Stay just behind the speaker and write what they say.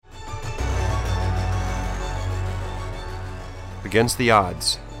Against the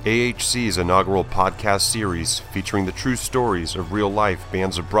Odds, AHC's inaugural podcast series featuring the true stories of real-life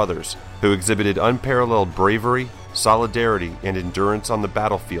bands of brothers who exhibited unparalleled bravery, solidarity, and endurance on the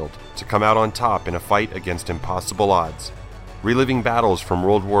battlefield to come out on top in a fight against impossible odds. Reliving battles from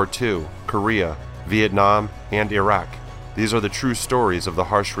World War II, Korea, Vietnam, and Iraq, these are the true stories of the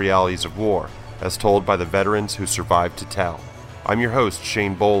harsh realities of war, as told by the veterans who survived to tell. I'm your host,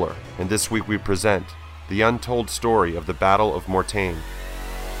 Shane Bowler, and this week we present the untold story of the Battle of Mortain.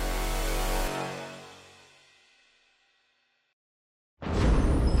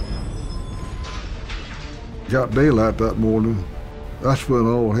 Got daylight that morning. That's when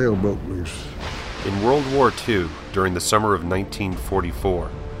all hell broke loose. In World War II, during the summer of 1944,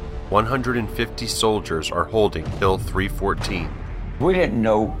 150 soldiers are holding Hill 314. We didn't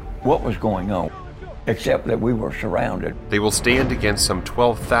know what was going on, except that we were surrounded. They will stand against some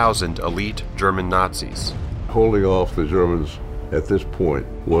 12,000 elite German Nazis. Holding off the Germans at this point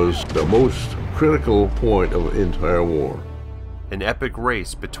was the most critical point of the entire war. An epic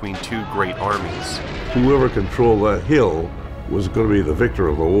race between two great armies. Whoever controlled that hill was going to be the victor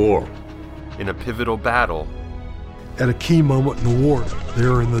of the war. In a pivotal battle at a key moment in the war,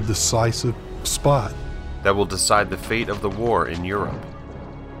 they're in the decisive spot that will decide the fate of the war in Europe.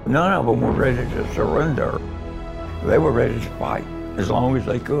 None of them were ready to surrender. They were ready to fight as long as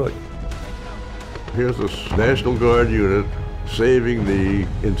they could. Here's this National Guard unit saving the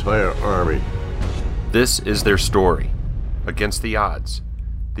entire army. This is their story. Against the Odds,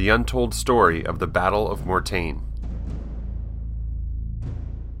 the untold story of the Battle of Mortain.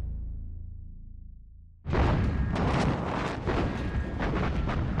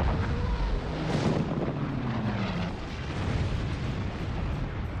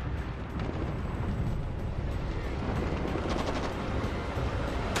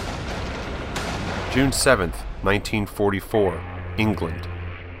 June 7th, 1944, England.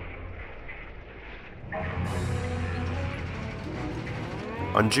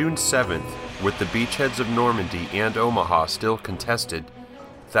 On June 7th, with the beachheads of Normandy and Omaha still contested,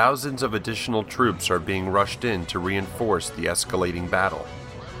 thousands of additional troops are being rushed in to reinforce the escalating battle.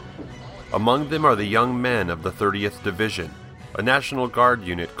 Among them are the young men of the 30th Division, a National Guard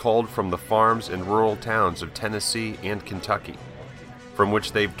unit culled from the farms and rural towns of Tennessee and Kentucky, from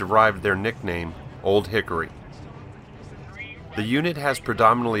which they've derived their nickname, Old Hickory. The unit has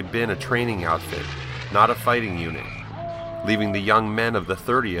predominantly been a training outfit, not a fighting unit, leaving the young men of the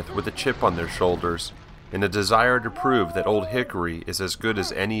 30th with a chip on their shoulders and a desire to prove that Old Hickory is as good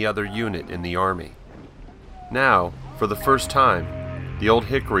as any other unit in the Army. Now, for the first time, the Old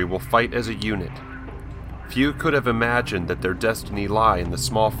Hickory will fight as a unit. Few could have imagined that their destiny lie in the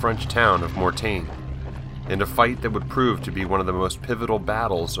small French town of Mortain, in a fight that would prove to be one of the most pivotal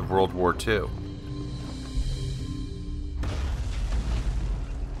battles of World War II.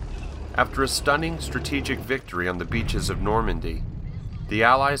 After a stunning strategic victory on the beaches of Normandy, the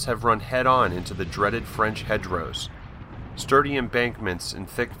Allies have run head-on into the dreaded French hedgerows, sturdy embankments and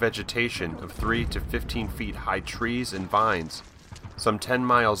thick vegetation of 3 to 15 feet high trees and vines, some 10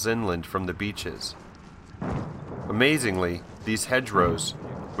 miles inland from the beaches. Amazingly, these hedgerows,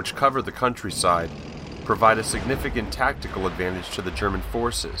 which cover the countryside, provide a significant tactical advantage to the German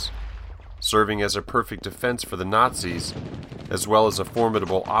forces, serving as a perfect defense for the Nazis, as well as a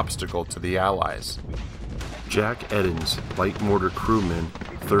formidable obstacle to the Allies. Jack Eddins, light mortar crewman,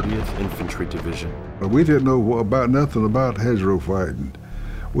 30th Infantry Division. We didn't know nothing about hedgerow fighting.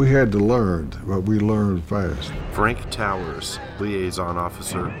 We had to learn, but we learned fast. Frank Towers, liaison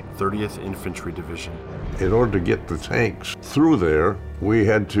officer, 30th Infantry Division. In order to get the tanks through there, we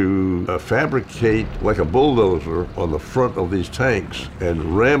had to fabricate like a bulldozer on the front of these tanks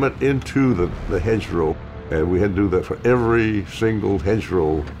and ram it into the hedgerow. And we had to do that for every single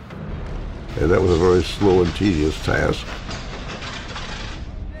hedgerow. And that was a very slow and tedious task.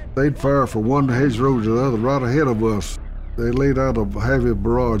 They'd fire from one hedgerow to the other right ahead of us. They laid out a heavy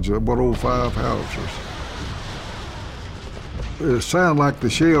barrage of about old 5 howitzers. It sounded like the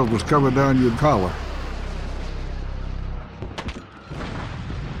shell was coming down your collar.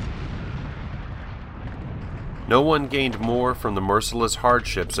 No one gained more from the merciless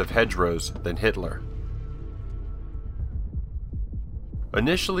hardships of hedgerows than Hitler.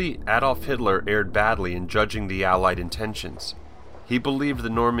 Initially, Adolf Hitler erred badly in judging the Allied intentions. He believed the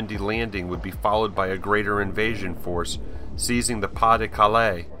Normandy landing would be followed by a greater invasion force seizing the Pas de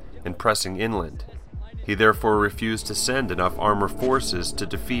Calais and pressing inland. He therefore refused to send enough armored forces to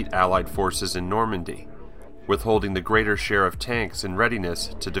defeat Allied forces in Normandy, withholding the greater share of tanks in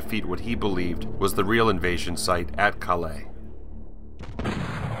readiness to defeat what he believed was the real invasion site at Calais.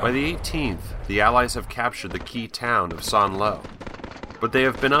 By the 18th, the Allies have captured the key town of Saint-Lô, but they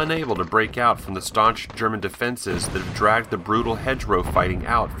have been unable to break out from the staunch German defenses that have dragged the brutal hedgerow fighting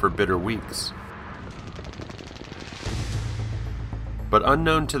out for bitter weeks. But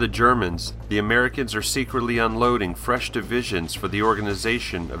unknown to the Germans, the Americans are secretly unloading fresh divisions for the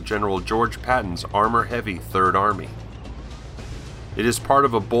organization of General George Patton's armor-heavy Third Army. It is part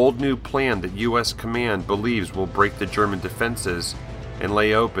of a bold new plan that U.S. command believes will break the German defenses and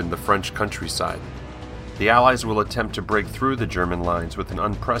lay open the French countryside. The Allies will attempt to break through the German lines with an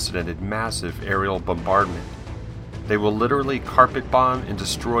unprecedented massive aerial bombardment. They will literally carpet bomb and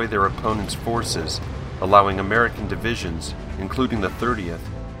destroy their opponent's forces, allowing American divisions, including the 30th,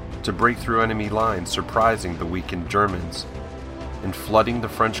 to break through enemy lines, surprising the weakened Germans, and flooding the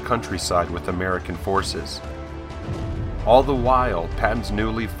French countryside with American forces. All the while, Patton's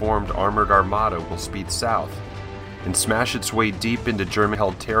newly formed armored armada will speed south and smash its way deep into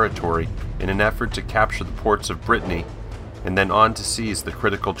German-held territory in an effort to capture the ports of Brittany and then on to seize the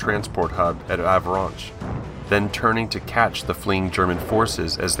critical transport hub at Avranches, then turning to catch the fleeing German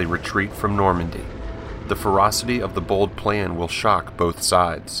forces as they retreat from Normandy. The ferocity of the bold plan will shock both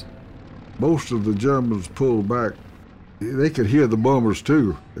sides. Most of the Germans pulled back. They could hear the bombers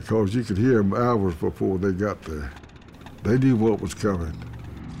too, because you could hear them hours before they got there. They knew what was coming.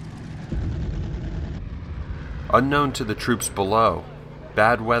 Unknown to the troops below,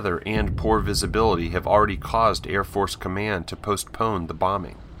 bad weather and poor visibility have already caused Air Force Command to postpone the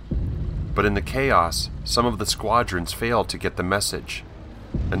bombing. But in the chaos, some of the squadrons fail to get the message,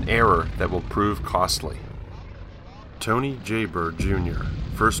 an error that will prove costly. Tony J. Bird, Jr.,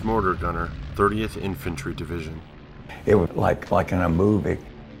 1st Mortar Gunner, 30th Infantry Division. It was like in a movie.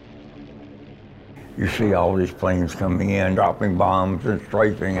 You see all these planes coming in, dropping bombs and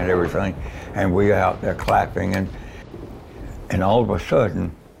strafing and everything, and we out there clapping, and all of a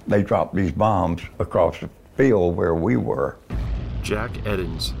sudden, they dropped these bombs across the field where we were. Jack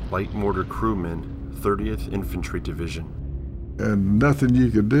Eddins, Light Mortar Crewman, 30th Infantry Division. And nothing you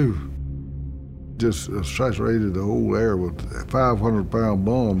could do. Just saturated the whole air with 500-pound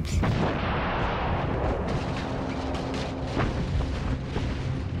bombs.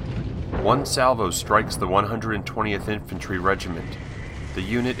 One salvo strikes the 120th Infantry Regiment, the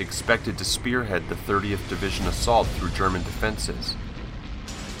unit expected to spearhead the 30th Division assault through German defenses.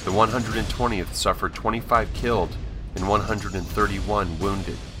 The 120th suffered 25 killed and 131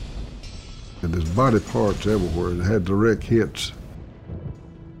 wounded. And there's body parts everywhere that had direct hits.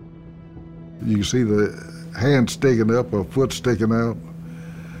 You can see the hand sticking up, a foot sticking out,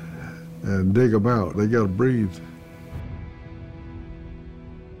 and dig them out. They got to breathe.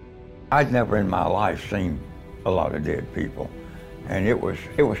 I'd never in my life seen a lot of dead people, and it was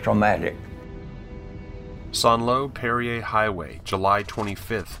traumatic. Saint-Lô Perrier Highway, July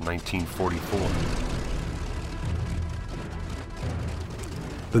 25th, 1944.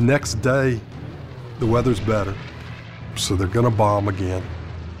 The next day, the weather's better, so they're gonna bomb again.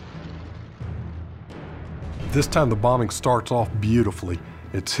 This time the bombing starts off beautifully.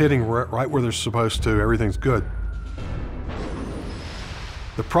 It's hitting right where they're supposed to, everything's good.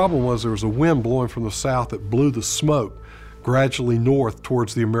 The problem was there was a wind blowing from the south that blew the smoke gradually north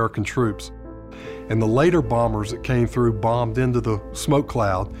towards the American troops. And the later bombers that came through bombed into the smoke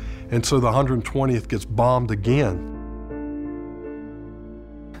cloud, and so the 120th gets bombed again.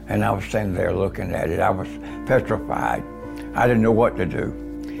 And I was standing there looking at it. I was petrified. I didn't know what to do.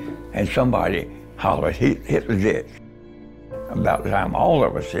 And somebody hollered, hit the ditch. About the time all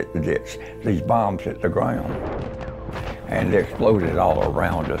of us hit the ditch, these bombs hit the ground. And they exploded all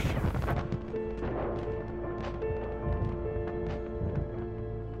around us.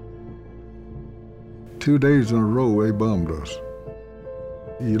 Two days in a row, they bombed us.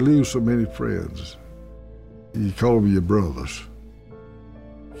 You lose so many friends. You call them your brothers.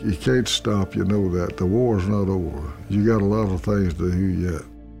 You can't stop, you know that. The war's not over. You got a lot of things to do yet.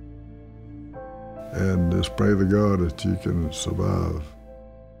 And just pray to God that you can survive.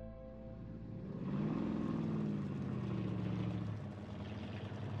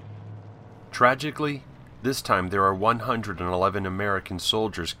 Tragically, this time there are 111 American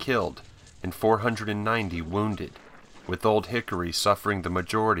soldiers killed and 490 wounded, with Old Hickory suffering the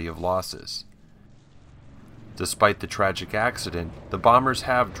majority of losses. Despite the tragic accident, the bombers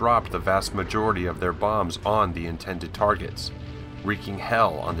have dropped the vast majority of their bombs on the intended targets, wreaking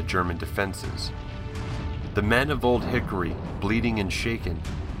hell on the German defenses. The men of Old Hickory, bleeding and shaken,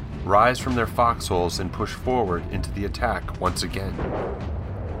 rise from their foxholes and push forward into the attack once again.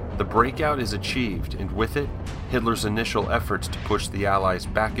 The breakout is achieved, and with it, Hitler's initial efforts to push the Allies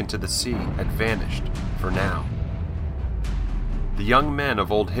back into the sea had vanished, for now. The young men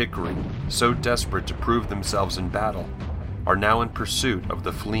of Old Hickory, so desperate to prove themselves in battle, are now in pursuit of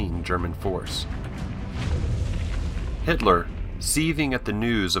the fleeing German force. Hitler, seething at the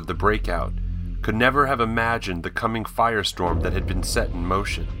news of the breakout, could never have imagined the coming firestorm that had been set in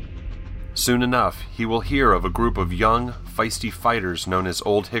motion. Soon enough, he will hear of a group of young, feisty fighters known as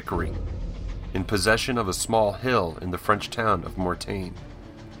Old Hickory, in possession of a small hill in the French town of Mortain.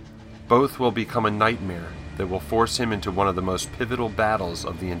 Both will become a nightmare that will force him into one of the most pivotal battles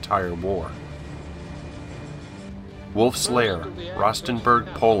of the entire war. Wolf's Lair,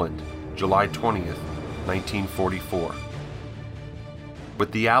 Rostenburg, Poland, July 20th, 1944.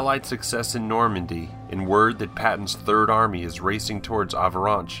 With the Allied success in Normandy and word that Patton's Third Army is racing towards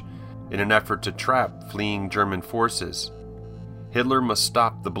Avranches in an effort to trap fleeing German forces, Hitler must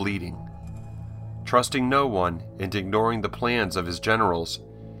stop the bleeding. Trusting no one and ignoring the plans of his generals,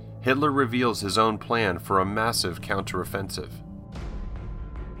 Hitler reveals his own plan for a massive counteroffensive.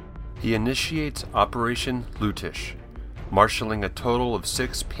 He initiates Operation Lüttich, marshalling a total of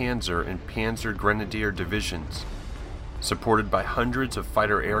 6 Panzer and Panzer Grenadier divisions, supported by hundreds of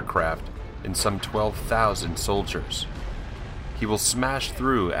fighter aircraft and some 12,000 soldiers. He will smash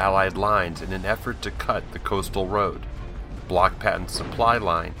through Allied lines in an effort to cut the coastal road, block Patton's supply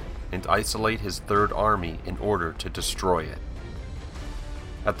line, and isolate his Third Army in order to destroy it.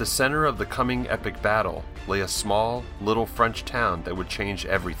 At the center of the coming epic battle lay a small, little French town that would change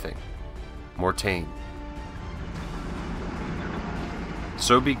everything: Mortain.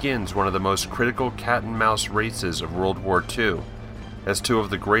 So begins one of the most critical cat-and-mouse races of World War II, as two of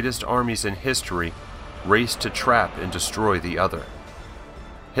the greatest armies in history race to trap and destroy the other.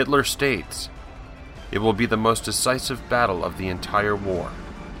 Hitler states, "It will be the most decisive battle of the entire war."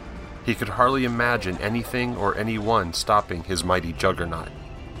 He could hardly imagine anything or anyone stopping his mighty juggernaut.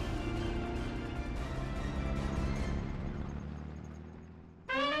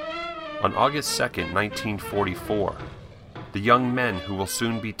 On August 2nd, 1944, the young men who will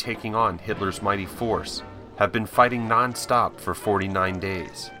soon be taking on Hitler's mighty force have been fighting non-stop for 49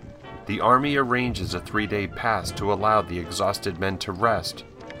 days. The army arranges a 3-day pass to allow the exhausted men to rest,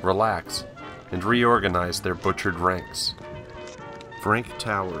 relax, and reorganize their butchered ranks. Frank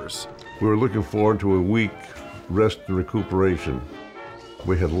Towers. We were looking forward to a week rest and recuperation.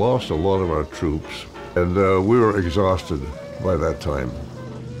 We had lost a lot of our troops, and we were exhausted by that time.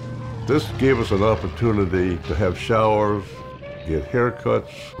 This gave us an opportunity to have showers, get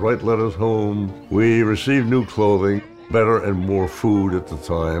haircuts, write letters home. We received new clothing, better and more food at the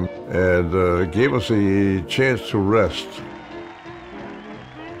time, and gave us a chance to rest.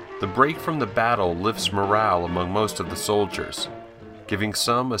 The break from the battle lifts morale among most of the soldiers, giving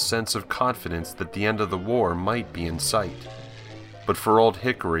some a sense of confidence that the end of the war might be in sight. But for Old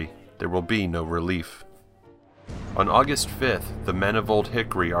Hickory, there will be no relief. On August 5th, the men of Old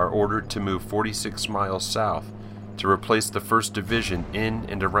Hickory are ordered to move 46 miles south to replace the 1st Division in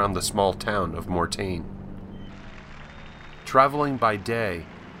and around the small town of Mortain. Traveling by day,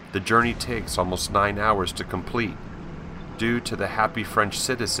 the journey takes almost 9 hours to complete, due to the happy French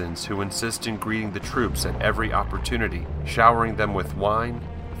citizens who insist in greeting the troops at every opportunity, showering them with wine,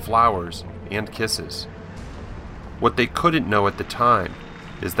 flowers, and kisses. What they couldn't know at the time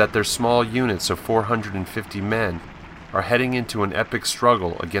is that their small units of 450 men are heading into an epic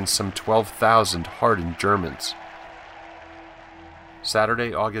struggle against some 12,000 hardened Germans.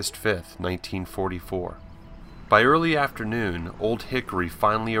 Saturday, August 5th, 1944. By early afternoon, Old Hickory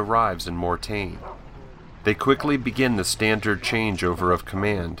finally arrives in Mortain. They quickly begin the standard changeover of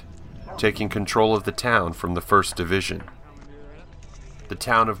command, taking control of the town from the 1st Division. The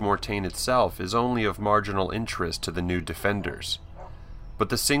town of Mortain itself is only of marginal interest to the new defenders, but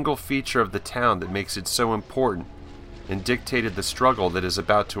the single feature of the town that makes it so important and dictated the struggle that is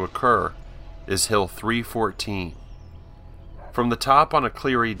about to occur is Hill 314. From the top on a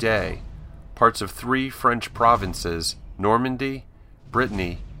cleary day, parts of 3 French provinces, Normandy,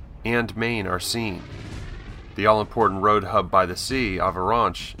 Brittany, and Maine, are seen. The all-important road hub by the sea,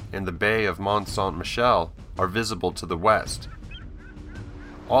 Avranches, and the bay of Mont Saint-Michel are visible to the west.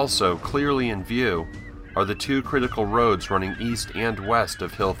 Also, clearly in view are the 2 critical roads running east and west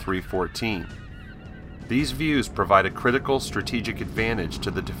of Hill 314. These views provide a critical strategic advantage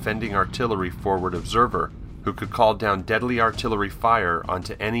to the defending artillery forward observer, who could call down deadly artillery fire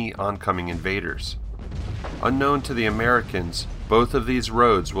onto any oncoming invaders. Unknown to the Americans, both of these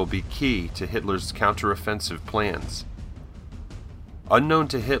roads will be key to Hitler's counteroffensive plans. Unknown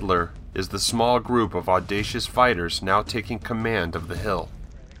to Hitler is the small group of audacious fighters now taking command of the hill.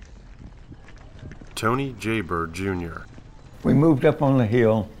 Tony Jaber, Jr. We moved up on the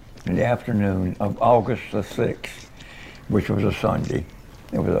hill in the afternoon of August the 6th. which was a Sunday.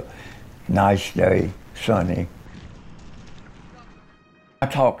 It was a nice day, sunny. I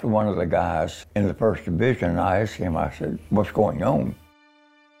talked to one of the guys in the 1st Division, and I asked him, I said, what's going on?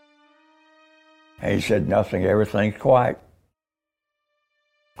 And he said, nothing, everything's quiet.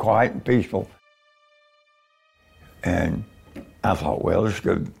 Quiet and peaceful. And I thought, well, this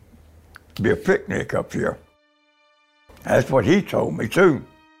could be a picnic up here. That's what he told me, too.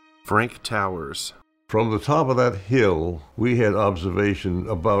 Frank Towers. From the top of that hill, we had observation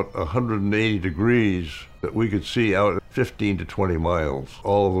about 180 degrees that we could see out at 15 to 20 miles,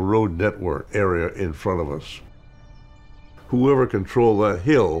 all of the road network area in front of us. Whoever controlled that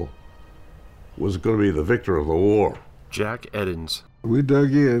hill was going to be the victor of the war. Jack Eddins. We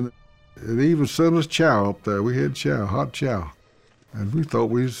dug in, and even sent us chow up there. We had chow, hot chow, and we thought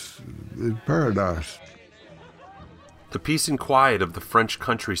we was in paradise. The peace and quiet of the French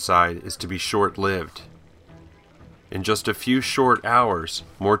countryside is to be short-lived. In just a few short hours,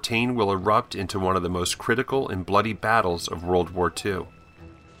 Mortain will erupt into one of the most critical and bloody battles of World War II.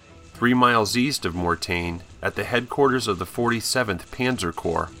 3 miles east of Mortain, at the headquarters of the 47th Panzer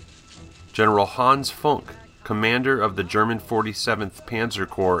Corps, General Hans Funk, commander of the German 47th Panzer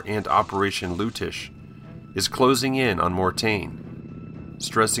Corps and Operation Lutisch, is closing in on Mortain.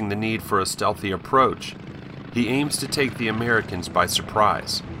 Stressing the need for a stealthy approach, he aims to take the Americans by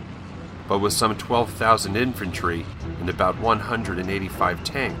surprise. But with some 12,000 infantry and about 185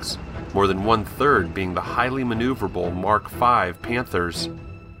 tanks, more than 1/3 being the highly maneuverable Mark V Panthers,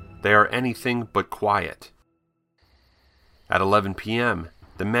 they are anything but quiet. At 11 p.m.,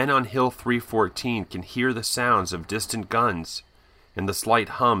 the men on Hill 314 can hear the sounds of distant guns and the slight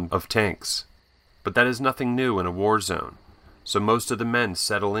hum of tanks. But that is nothing new in a war zone, so most of the men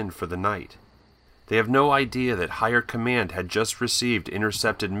settle in for the night. They have no idea that higher command had just received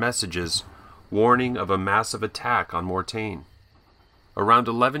intercepted messages warning of a massive attack on Mortain. Around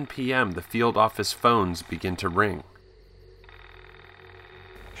 11 p.m., the field office phones begin to ring.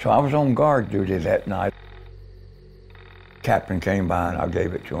 So I was on guard duty that night. Captain came by and I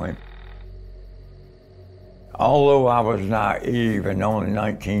gave it to him. Although I was naive and only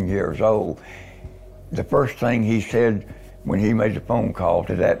 19 years old, the first thing he said when he made the phone call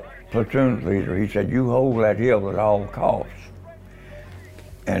to that platoon leader, he said, you hold that hill at all costs.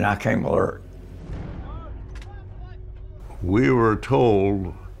 And I came alert. We were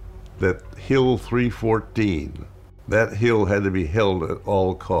told that Hill 314, that hill had to be held at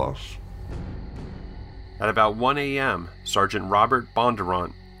all costs. At about 1 a.m., Sergeant Robert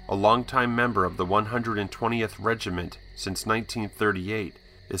Bondurant, a longtime member of the 120th Regiment since 1938,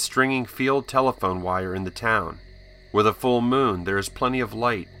 is stringing field telephone wire in the town. With a full moon, there is plenty of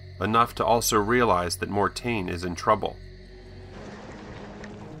light, enough to also realize that Mortain is in trouble.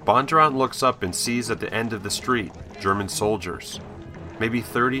 Bondurant looks up and sees at the end of the street German soldiers, maybe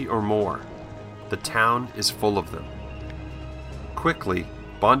 30 or more. The town is full of them. Quickly,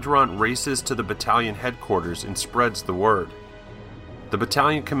 Bondurant races to the battalion headquarters and spreads the word. The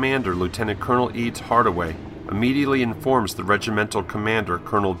battalion commander, Lieutenant Colonel Eads Hardaway, immediately informs the regimental commander,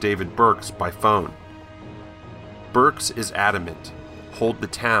 Colonel David Burks, by phone. Burks is adamant. Hold the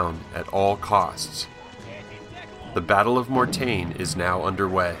town at all costs. The Battle of Mortain is now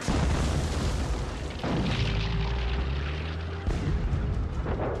underway.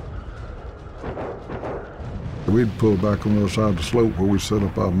 We'd pull back on the other side of the slope where we set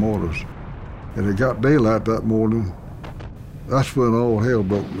up our mortars. And it got daylight that morning. That's when all hell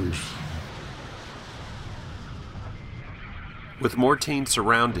broke loose. With Mortain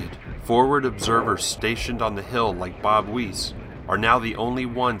surrounded, forward observers stationed on the hill like Bob Weiss are now the only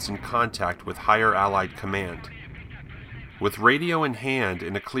ones in contact with higher Allied command. With radio in hand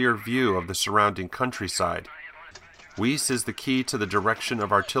and a clear view of the surrounding countryside, Weiss is the key to the direction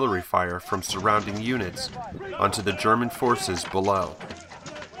of artillery fire from surrounding units onto the German forces below.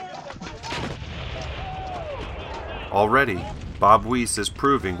 Already, Bob Weiss is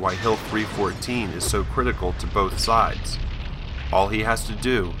proving why Hill 314 is so critical to both sides. All he has to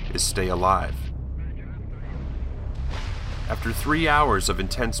do is stay alive. After 3 hours of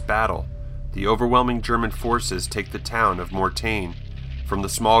intense battle, the overwhelming German forces take the town of Mortain from the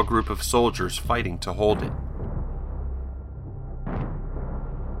small group of soldiers fighting to hold it.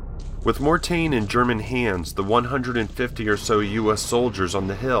 With Mortain in German hands, the 150 or so U.S. soldiers on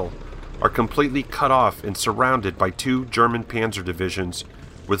the hill are completely cut off and surrounded by 2 German panzer divisions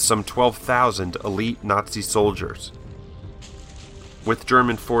with some 12,000 elite Nazi soldiers. With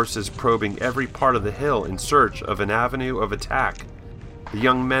German forces probing every part of the hill in search of an avenue of attack, the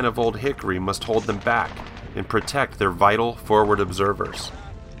young men of Old Hickory must hold them back and protect their vital forward observers.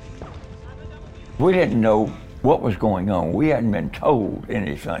 We didn't know what was going on. We hadn't been told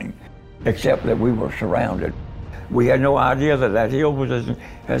anything except that we were surrounded. We had no idea that that hill was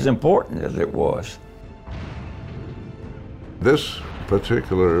as important as it was. This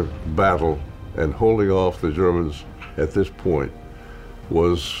particular battle and holding off the Germans at this point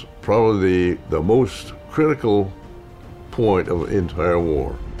was probably the most critical point of the entire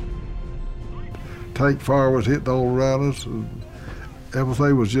war. Tank fire was hitting all around us, and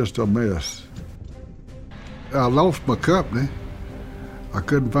everything was just a mess. I lost my company. I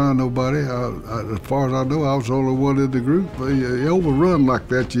couldn't find nobody. As far as I know, I was the only one in the group. You overrun like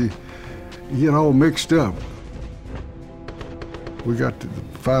that, you get all mixed up. We got to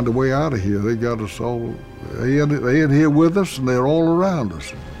find a way out of here. They got us all, they in here with us, and they're all around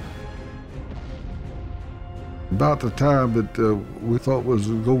us. About the time that we thought was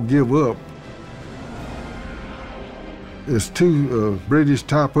going to give up, there's two British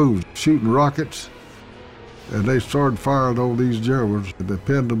Typhoons shooting rockets, and they started firing on these Germans, and they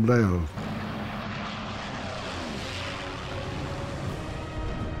pinned them down.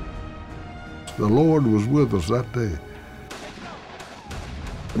 The Lord was with us that day.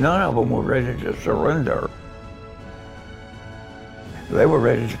 None of them were ready to surrender. They were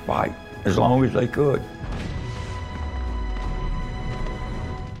ready to fight as long as they could.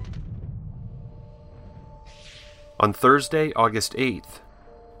 On Thursday, August 8th,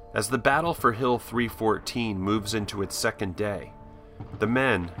 as the battle for Hill 314 moves into its second day, the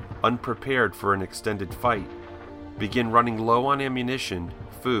men, unprepared for an extended fight, begin running low on ammunition,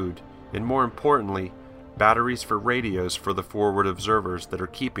 food, and more importantly, batteries for radios for the forward observers that are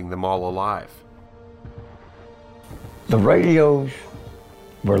keeping them all alive. The radios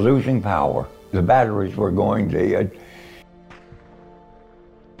were losing power. The batteries were going dead.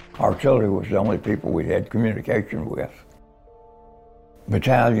 Artillery was the only people we had communication with.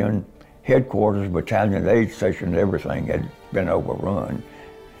 Battalion headquarters, battalion aid station, everything had been overrun.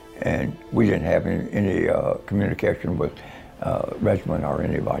 And we didn't have any communication with regiment or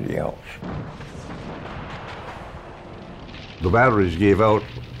anybody else. The batteries gave out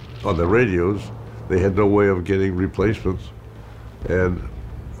on the radios. They had no way of getting replacements. And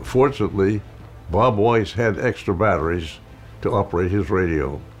fortunately, Bob Weiss had extra batteries to operate his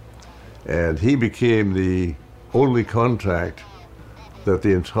radio. And he became the only contact that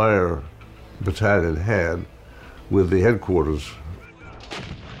the entire battalion had with the headquarters.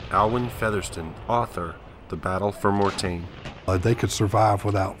 Alwyn Featherston, author, The Battle for Mortain. They could survive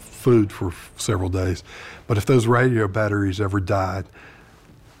without food for several days, but if those radio batteries ever died,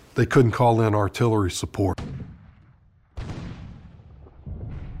 they couldn't call in artillery support.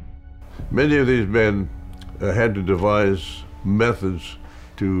 Many of these men had to devise methods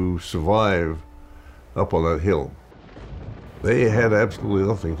to survive up on that hill. They had absolutely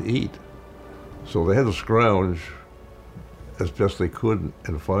nothing to eat, so they had to scrounge as best they could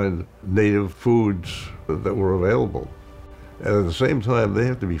and find native foods that were available. And at the same time, they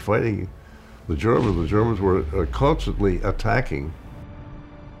had to be fighting the Germans. The Germans were constantly attacking.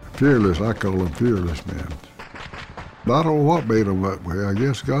 Fearless, I call them fearless men. I don't know what made them that way. I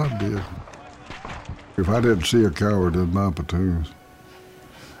guess God did. If I didn't see a coward in my platoons,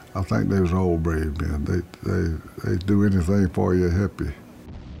 I think they was all brave men. They do anything for you, help you.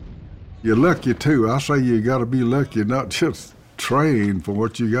 You're lucky too. I say you got to be lucky, not just train for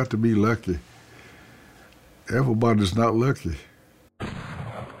what you got to be lucky. Everybody's not lucky.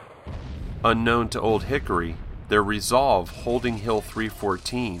 Unknown to Old Hickory, their resolve holding Hill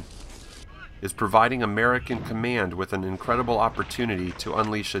 314 is providing American command with an incredible opportunity to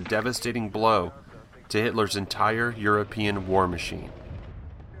unleash a devastating blow to Hitler's entire European war machine.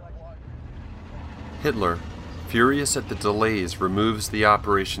 Hitler, furious at the delays, removes the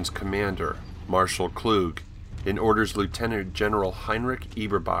operation's commander, Marshal Klug, and orders Lieutenant General Heinrich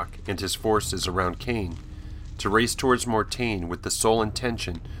Eberbach and his forces around Caen to race towards Mortain with the sole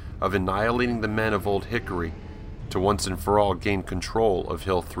intention of annihilating the men of Old Hickory to once and for all gain control of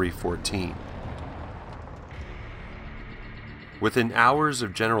Hill 314. Within hours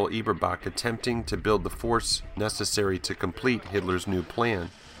of General Eberbach attempting to build the force necessary to complete Hitler's new plan,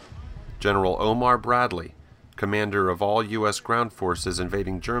 General Omar Bradley, commander of all U.S. ground forces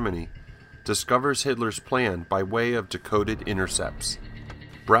invading Germany, discovers Hitler's plan by way of decoded intercepts.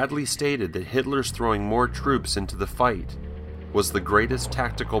 Bradley stated that Hitler's throwing more troops into the fight was the greatest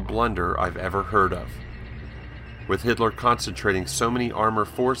tactical blunder I've ever heard of. With Hitler concentrating so many armor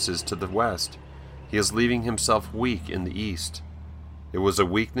forces to the west, he is leaving himself weak in the east. It was a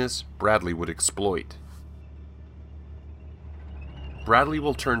weakness Bradley would exploit. Bradley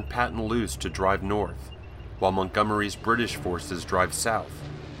will turn Patton loose to drive north, while Montgomery's British forces drive south,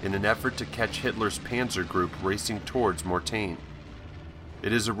 in an effort to catch Hitler's panzer group racing towards Mortain.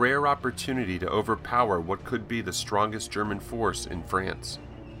 It is a rare opportunity to overpower what could be the strongest German force in France.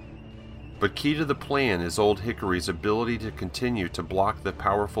 But key to the plan is Old Hickory's ability to continue to block the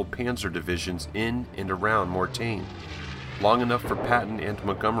powerful panzer divisions in and around Mortain, long enough for Patton and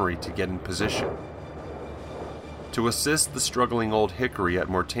Montgomery to get in position. To assist the struggling Old Hickory at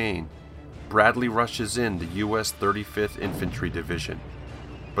Mortain, Bradley rushes in the U.S. 35th Infantry Division,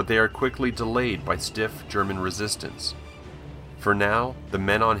 but they are quickly delayed by stiff German resistance. For now, the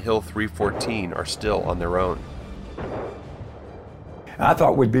men on Hill 314 are still on their own. I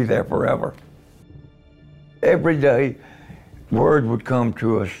thought we'd be there forever. Every day, word would come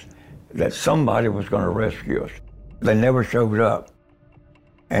to us that somebody was going to rescue us. They never showed up.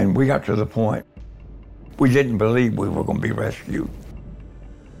 And we got to the point, we didn't believe we were going to be rescued.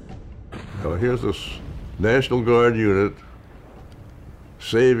 Now here's this National Guard unit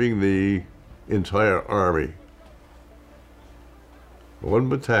saving the entire army. One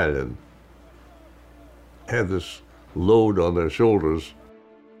battalion had this load on their shoulders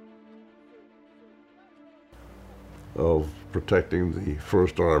of protecting the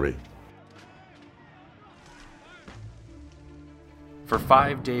First Army. For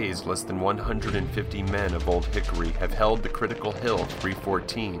 5 days, less than 150 men of Old Hickory have held the critical Hill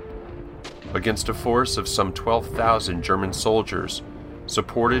 314 against a force of some 12,000 German soldiers,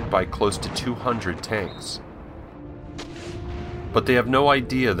 supported by close to 200 tanks. But they have no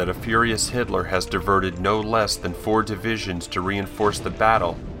idea that a furious Hitler has diverted no less than 4 divisions to reinforce the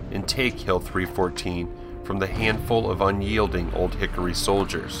battle and take Hill 314 from the handful of unyielding Old Hickory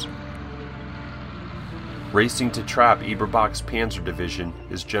soldiers. Racing to trap Eberbach's Panzer Division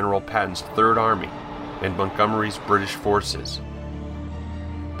is General Patton's Third Army and Montgomery's British forces.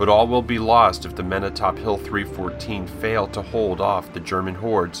 But all will be lost if the men atop Hill 314 fail to hold off the German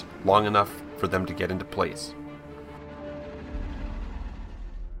hordes long enough for them to get into place.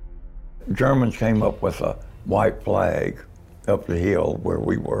 Germans came up with a white flag up the hill where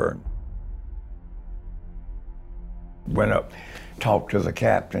we were. Went up, talked to the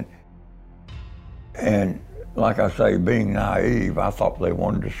captain, and like I say, being naive, I thought they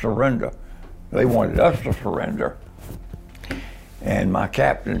wanted to surrender. They wanted us to surrender. And my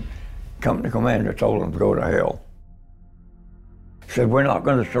captain, company commander, told them to go to hell. He said, we're not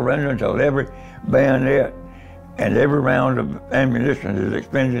going to surrender until every bayonet and every round of ammunition is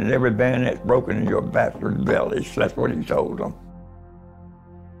expended and every bayonet's broken in your bastard bellies. That's what he told them.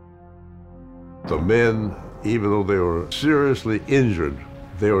 The men, even though they were seriously injured,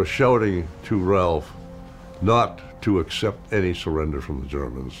 they were shouting to Ralph not to accept any surrender from the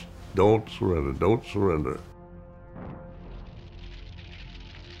Germans. Don't surrender, don't surrender.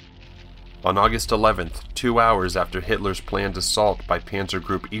 On August 11th, 2 hours after Hitler's planned assault by Panzer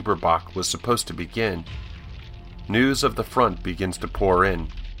Group Eberbach was supposed to begin, news of the front begins to pour in.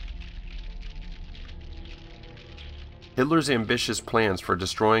 Hitler's ambitious plans for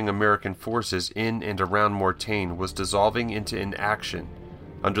destroying American forces in and around Mortain was dissolving into inaction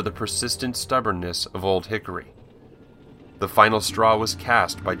under the persistent stubbornness of Old Hickory. The final straw was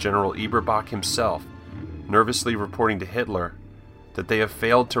cast by General Eberbach himself, nervously reporting to Hitler that they have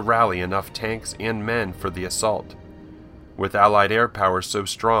failed to rally enough tanks and men for the assault. With Allied air power so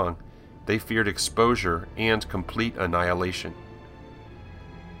strong, they feared exposure and complete annihilation.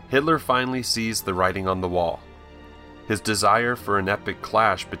 Hitler finally sees the writing on the wall. His desire for an epic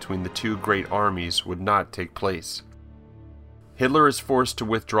clash between the two great armies would not take place. Hitler is forced to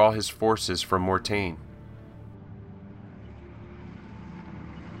withdraw his forces from Mortain.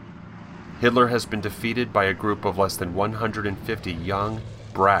 Hitler has been defeated by a group of less than 150 young,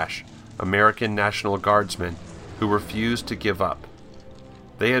 brash American National Guardsmen who refused to give up.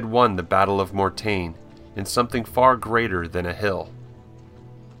 They had won the Battle of Mortain in something far greater than a hill.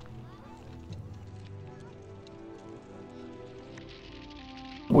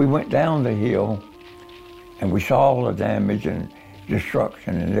 We went down the hill and we saw all the damage and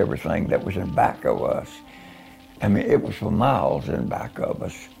destruction and everything that was in back of us. I mean, it was for miles in back of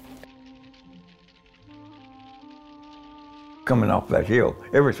us. Coming off that hill,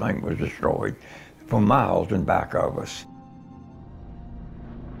 everything was destroyed for miles in back of us.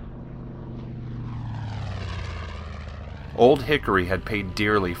 Old Hickory had paid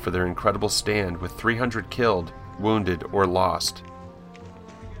dearly for their incredible stand with 300 killed, wounded, or lost.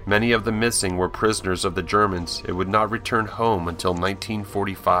 Many of the missing were prisoners of the Germans and would not return home until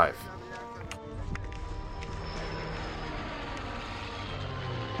 1945.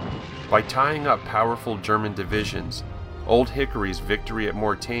 By tying up powerful German divisions, Old Hickory's victory at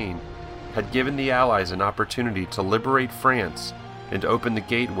Mortain had given the Allies an opportunity to liberate France and open the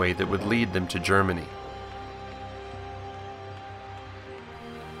gateway that would lead them to Germany.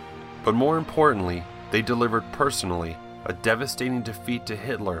 But more importantly, they delivered personally a devastating defeat to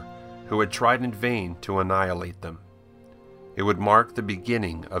Hitler, who had tried in vain to annihilate them. It would mark the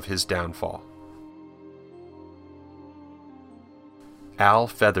beginning of his downfall. Al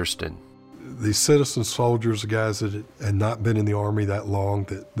Featherston. These citizen soldiers, the guys that had not been in the Army that long,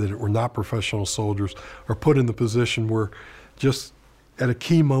 that were not professional soldiers, are put in the position where just at a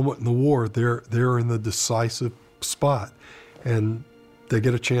key moment in the war, they're in the decisive spot. And they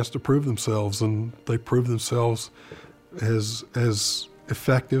get a chance to prove themselves, and they prove themselves as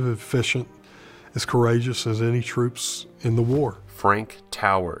effective, efficient, as courageous as any troops in the war. Frank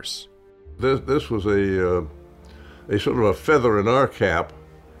Towers. This was a sort of a feather in our cap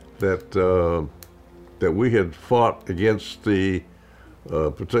that we had fought against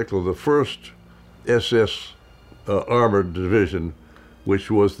particularly the 1st SS Armored Division,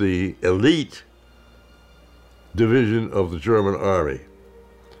 which was the elite division of the German Army,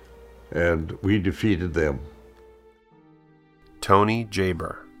 and we defeated them. Tony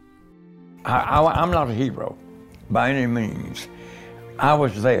Jaber. I'm not a hero by any means. I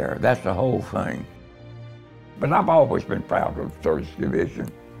was there, that's the whole thing. But I've always been proud of the 30th Division.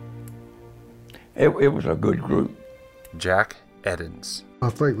 It was a good group. Jack Eddins. I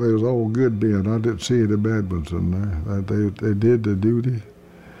think they was all good men. I didn't see any bad ones in there. They did their duty,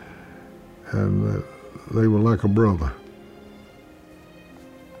 and they were like a brother.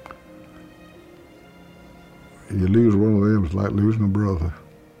 You lose one of them, it's like losing a brother.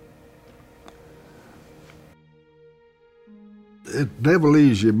 It never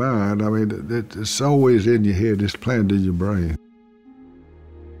leaves your mind. I mean, it's always in your head, it's planned in your brain.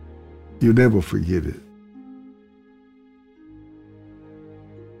 You never forget it.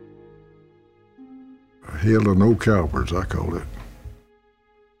 Hell or no cowards, I call it.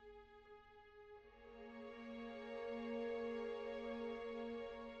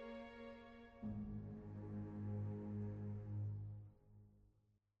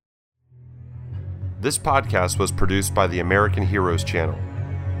 This podcast was produced by the American Heroes Channel.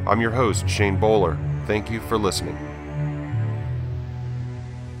 I'm your host, Shane Bowler. Thank you for listening.